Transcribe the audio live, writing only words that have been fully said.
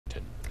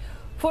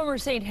Former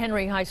St.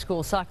 Henry High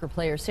School soccer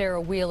player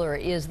Sarah Wheeler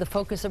is the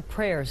focus of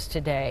prayers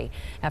today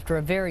after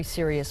a very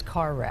serious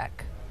car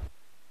wreck.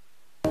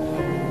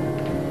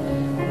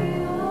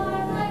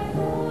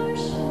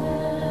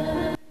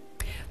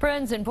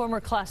 Friends and former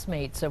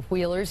classmates of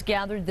Wheeler's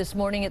gathered this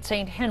morning at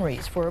St.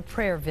 Henry's for a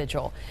prayer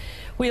vigil.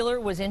 Wheeler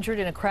was injured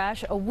in a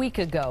crash a week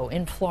ago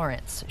in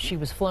Florence. She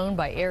was flown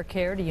by Air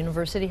Care to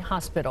University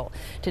Hospital.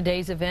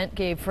 Today's event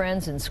gave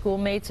friends and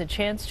schoolmates a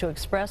chance to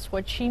express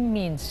what she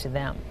means to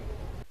them.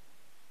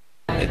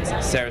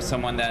 Sarah's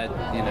someone that,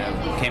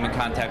 came in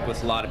contact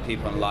with a lot of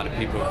people, and a lot of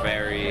people are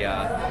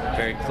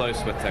very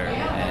close with her,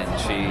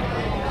 and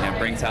she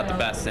brings out the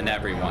best in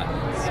everyone.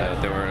 So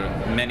there were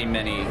many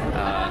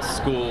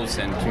schools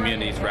and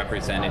communities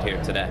represented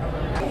here today.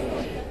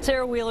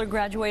 Sarah Wheeler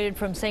graduated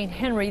from St.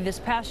 Henry this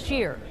past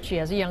year. She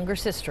has a younger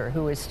sister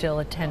who is still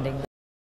attending.